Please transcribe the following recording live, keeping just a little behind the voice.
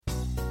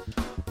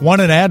Want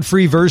an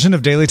ad-free version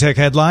of Daily Tech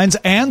Headlines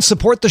and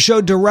support the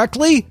show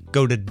directly?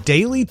 Go to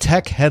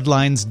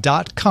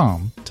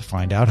dailytechheadlines.com to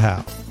find out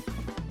how.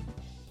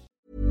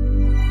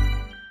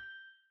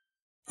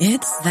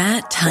 It's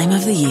that time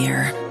of the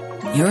year.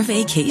 Your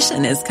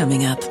vacation is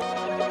coming up.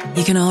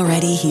 You can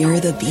already hear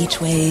the beach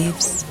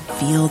waves,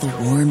 feel the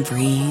warm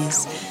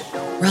breeze,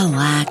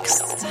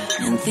 relax,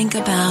 and think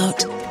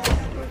about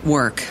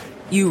work.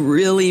 You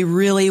really,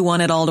 really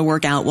want it all to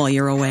work out while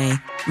you're away.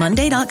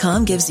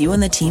 Monday.com gives you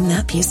and the team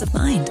that peace of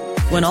mind.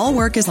 When all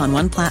work is on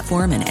one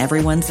platform and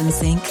everyone's in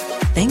sync,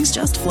 things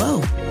just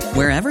flow.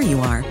 Wherever you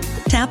are,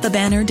 tap the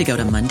banner to go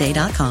to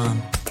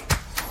Monday.com.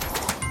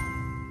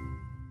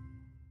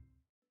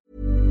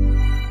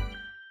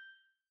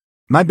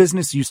 My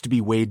business used to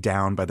be weighed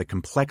down by the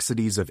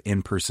complexities of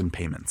in-person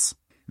payments.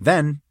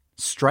 Then,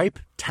 Stripe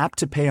Tap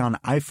to Pay on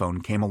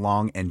iPhone came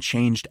along and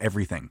changed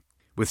everything.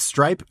 With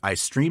Stripe, I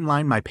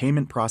streamlined my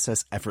payment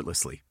process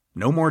effortlessly.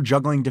 No more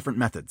juggling different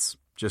methods.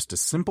 Just a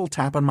simple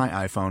tap on my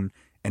iPhone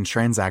and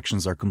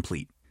transactions are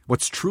complete.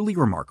 What's truly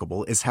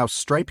remarkable is how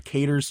Stripe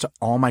caters to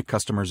all my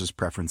customers'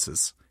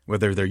 preferences.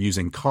 Whether they're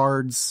using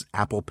cards,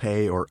 Apple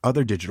Pay, or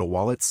other digital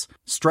wallets,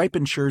 Stripe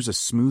ensures a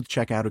smooth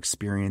checkout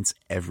experience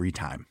every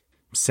time.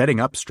 Setting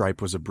up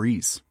Stripe was a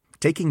breeze,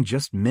 taking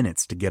just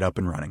minutes to get up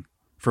and running.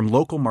 From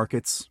local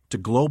markets to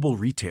global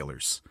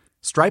retailers,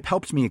 Stripe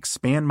helped me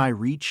expand my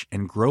reach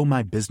and grow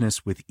my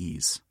business with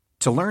ease.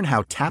 To learn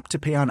how Tap to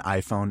Pay on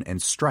iPhone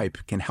and Stripe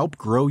can help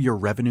grow your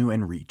revenue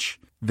and reach,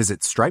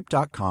 visit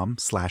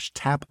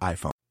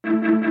stripe.com/tapiphone.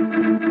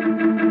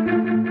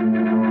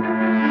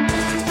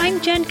 I'm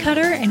Jen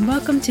Cutter, and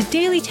welcome to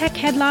Daily Tech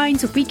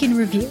Headlines Week in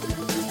Review.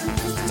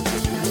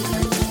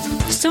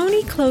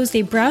 Sony closed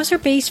a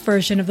browser-based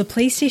version of the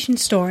PlayStation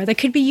Store that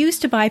could be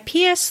used to buy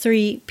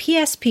PS3,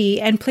 PSP,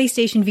 and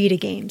PlayStation Vita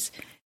games.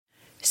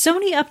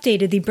 Sony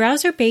updated the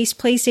browser-based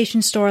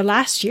PlayStation Store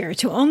last year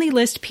to only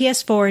list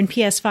PS4 and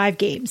PS5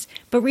 games,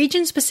 but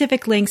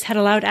region-specific links had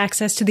allowed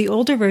access to the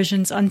older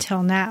versions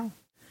until now.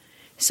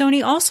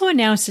 Sony also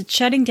announced it's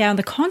shutting down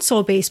the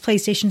console-based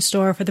PlayStation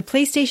Store for the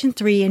PlayStation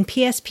 3 and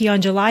PSP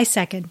on July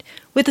 2nd,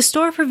 with the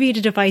store for Vita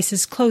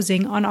devices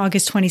closing on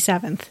August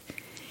 27th.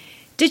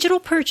 Digital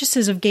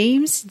purchases of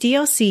games,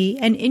 DLC,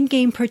 and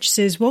in-game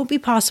purchases won't be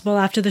possible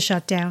after the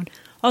shutdown,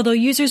 although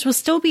users will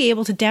still be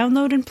able to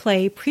download and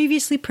play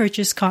previously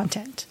purchased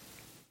content.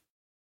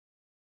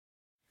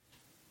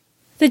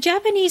 The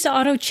Japanese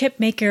auto chip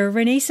maker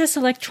Renesas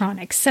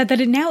Electronics said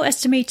that it now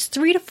estimates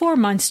 3 to 4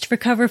 months to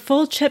recover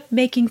full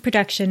chip-making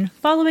production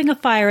following a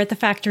fire at the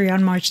factory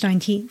on March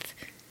 19th.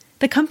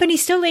 The company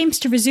still aims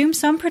to resume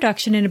some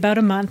production in about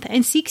a month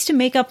and seeks to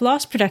make up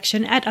lost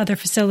production at other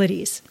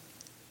facilities.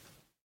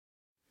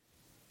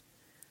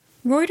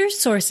 Reuters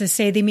sources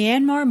say the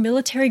Myanmar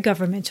military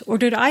government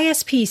ordered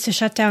ISPs to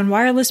shut down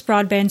wireless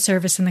broadband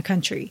service in the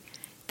country.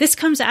 This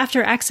comes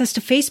after access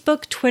to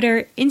Facebook,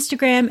 Twitter,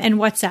 Instagram, and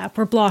WhatsApp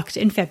were blocked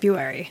in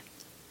February.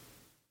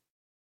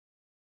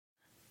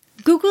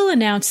 Google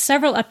announced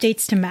several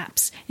updates to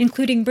Maps,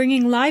 including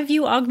bringing live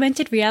view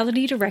augmented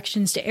reality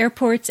directions to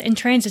airports and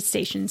transit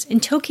stations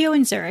in Tokyo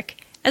and Zurich,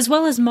 as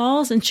well as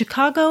malls in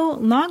Chicago,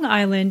 Long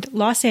Island,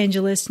 Los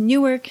Angeles,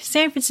 Newark,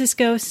 San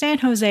Francisco, San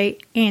Jose,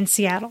 and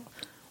Seattle.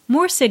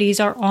 More cities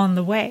are on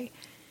the way.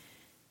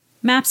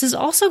 Maps is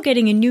also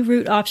getting a new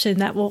route option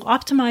that will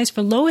optimize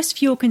for lowest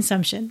fuel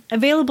consumption,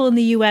 available in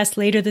the US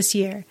later this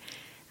year,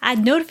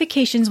 add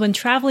notifications when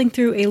traveling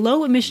through a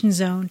low-emission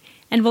zone,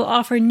 and will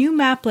offer new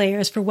map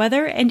layers for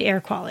weather and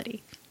air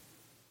quality.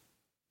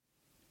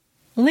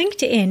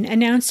 LinkedIn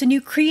announced a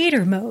new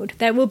creator mode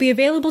that will be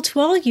available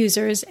to all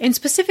users and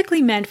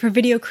specifically meant for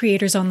video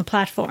creators on the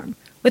platform,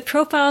 with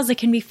profiles that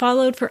can be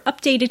followed for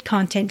updated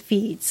content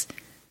feeds.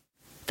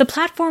 The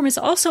platform is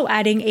also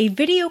adding a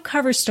video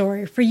cover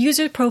story for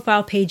user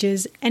profile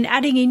pages and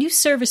adding a new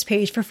service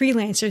page for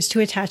freelancers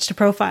to attach to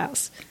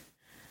profiles.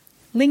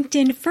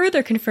 LinkedIn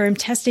further confirmed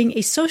testing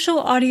a social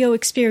audio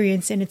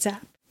experience in its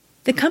app.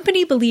 The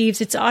company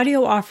believes its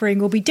audio offering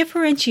will be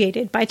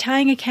differentiated by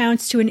tying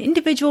accounts to an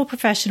individual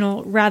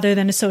professional rather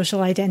than a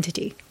social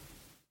identity.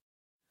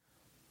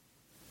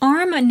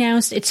 ARM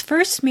announced its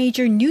first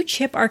major new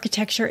chip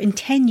architecture in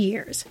 10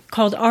 years,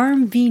 called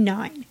ARM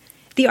v9.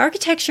 The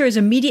architecture is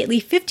immediately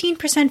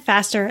 15%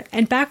 faster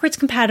and backwards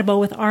compatible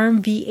with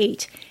ARM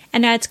v8,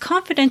 and adds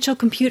confidential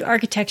compute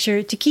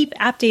architecture to keep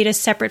app data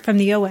separate from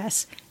the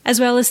OS,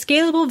 as well as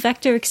scalable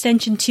vector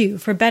extension 2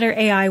 for better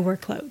AI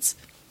workloads.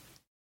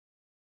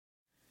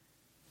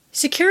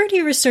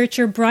 Security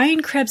researcher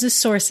Brian Krebs'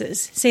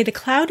 sources say the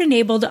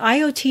cloud-enabled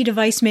IoT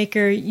device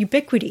maker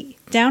Ubiquiti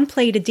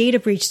downplayed a data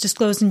breach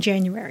disclosed in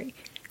January,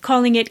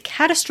 calling it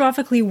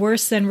catastrophically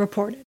worse than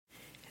reported.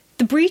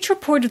 The breach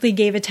reportedly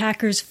gave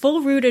attackers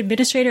full root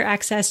administrator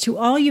access to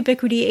all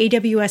Ubiquiti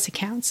AWS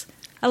accounts,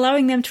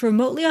 allowing them to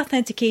remotely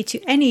authenticate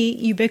to any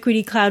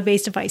Ubiquiti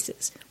cloud-based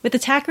devices, with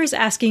attackers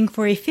asking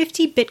for a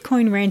 50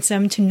 Bitcoin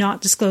ransom to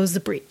not disclose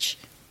the breach.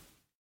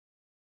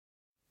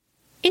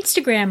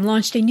 Instagram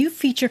launched a new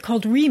feature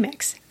called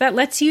Remix that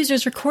lets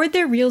users record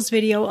their Reels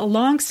video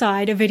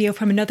alongside a video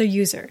from another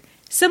user,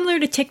 similar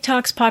to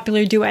TikTok's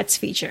popular Duets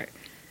feature.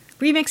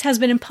 Remix has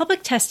been in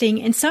public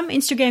testing, and some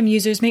Instagram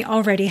users may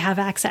already have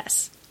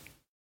access.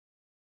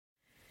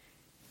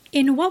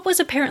 In what was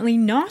apparently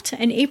not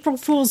an April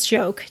Fool's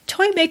joke,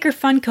 toy maker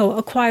Funko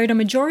acquired a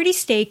majority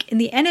stake in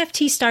the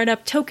NFT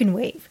startup Token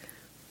Wave,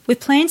 with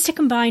plans to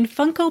combine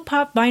Funko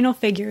Pop vinyl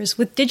figures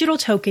with digital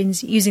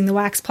tokens using the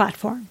Wax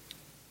platform.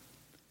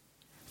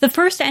 The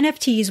first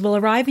NFTs will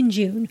arrive in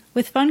June,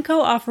 with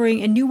Funko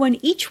offering a new one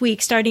each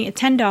week starting at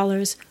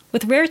 $10,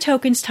 with rare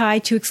tokens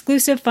tied to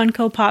exclusive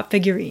Funko Pop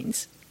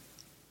figurines.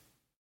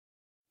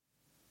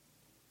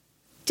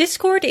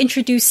 Discord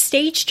introduced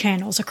stage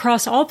channels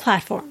across all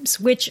platforms,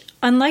 which,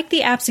 unlike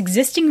the app's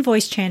existing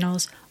voice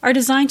channels, are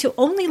designed to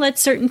only let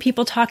certain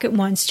people talk at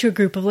once to a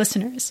group of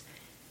listeners.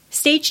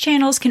 Stage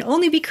channels can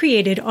only be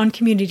created on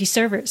community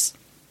servers.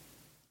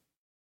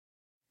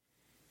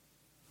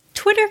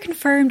 Twitter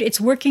confirmed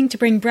it's working to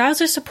bring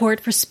browser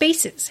support for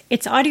Spaces,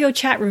 its audio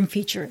chat room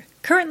feature,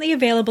 currently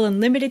available in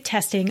limited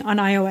testing on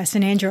iOS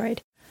and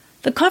Android.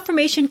 The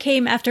confirmation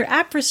came after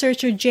app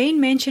researcher Jane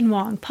Manchin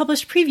Wong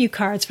published preview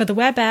cards for the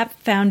web app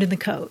found in the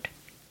code.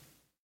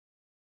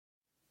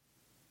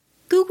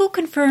 Google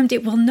confirmed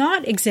it will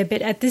not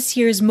exhibit at this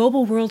year's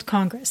Mobile World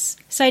Congress,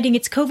 citing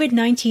its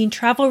COVID-19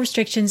 travel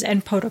restrictions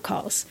and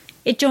protocols.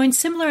 It joined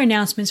similar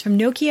announcements from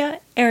Nokia,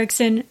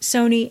 Ericsson,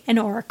 Sony, and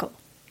Oracle.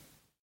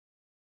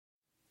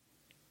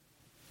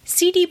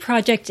 CD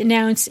Projekt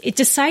announced it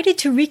decided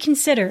to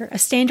reconsider a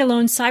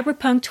standalone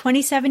Cyberpunk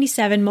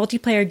 2077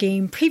 multiplayer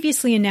game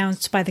previously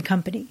announced by the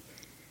company.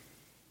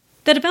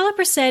 The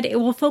developer said it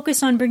will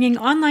focus on bringing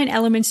online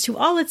elements to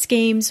all its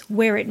games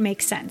where it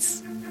makes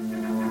sense.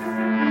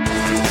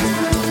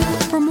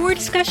 For more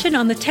discussion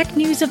on the tech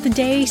news of the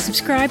day,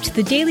 subscribe to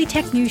the Daily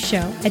Tech News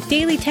Show at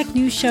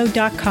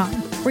dailytechnewsshow.com,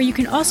 where you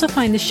can also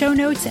find the show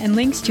notes and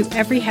links to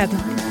every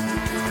headline.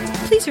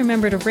 Please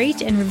remember to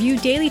rate and review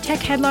Daily Tech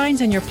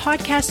Headlines on your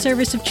podcast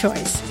service of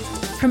choice.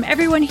 From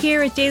everyone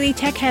here at Daily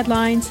Tech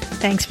Headlines,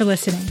 thanks for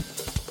listening.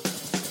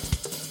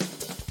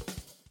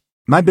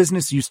 My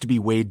business used to be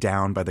weighed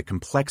down by the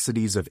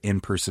complexities of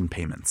in-person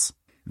payments.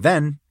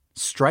 Then,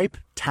 Stripe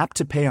Tap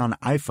to Pay on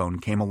iPhone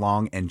came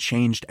along and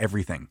changed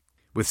everything.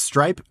 With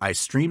Stripe, I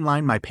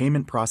streamlined my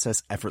payment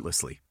process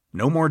effortlessly.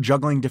 No more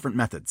juggling different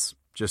methods.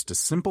 Just a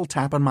simple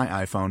tap on my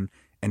iPhone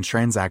and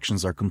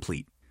transactions are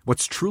complete.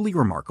 What's truly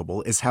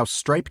remarkable is how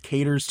Stripe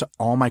caters to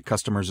all my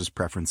customers'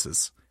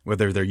 preferences.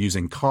 Whether they're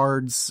using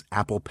cards,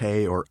 Apple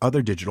Pay, or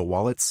other digital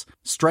wallets,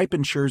 Stripe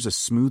ensures a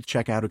smooth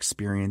checkout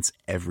experience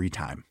every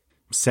time.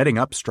 Setting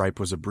up Stripe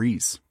was a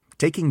breeze,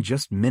 taking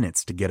just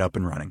minutes to get up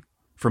and running.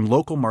 From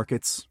local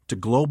markets to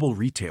global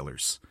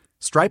retailers,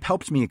 Stripe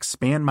helped me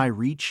expand my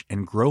reach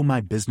and grow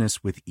my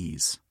business with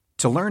ease.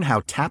 To learn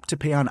how Tap to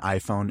Pay on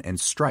iPhone and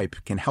Stripe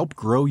can help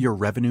grow your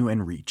revenue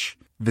and reach,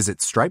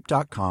 visit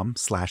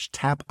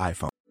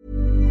stripe.com/tapiphone.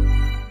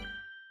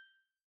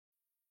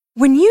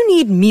 When you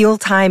need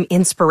mealtime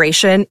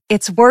inspiration,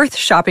 it's worth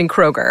shopping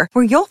Kroger,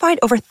 where you'll find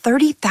over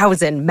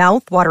 30,000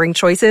 mouth-watering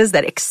choices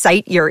that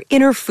excite your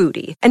inner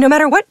foodie. And no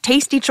matter what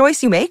tasty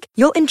choice you make,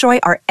 you'll enjoy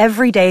our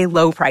everyday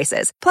low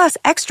prices, plus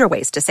extra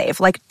ways to save,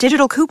 like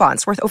digital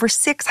coupons worth over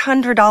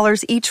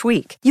 $600 each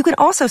week. You can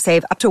also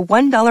save up to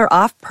 $1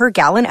 off per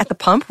gallon at the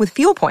pump with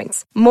fuel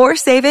points. More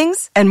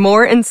savings and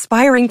more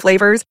inspiring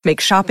flavors make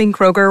shopping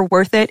Kroger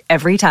worth it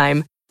every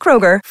time.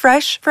 Kroger,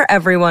 fresh for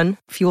everyone.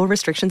 Fuel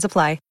restrictions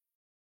apply.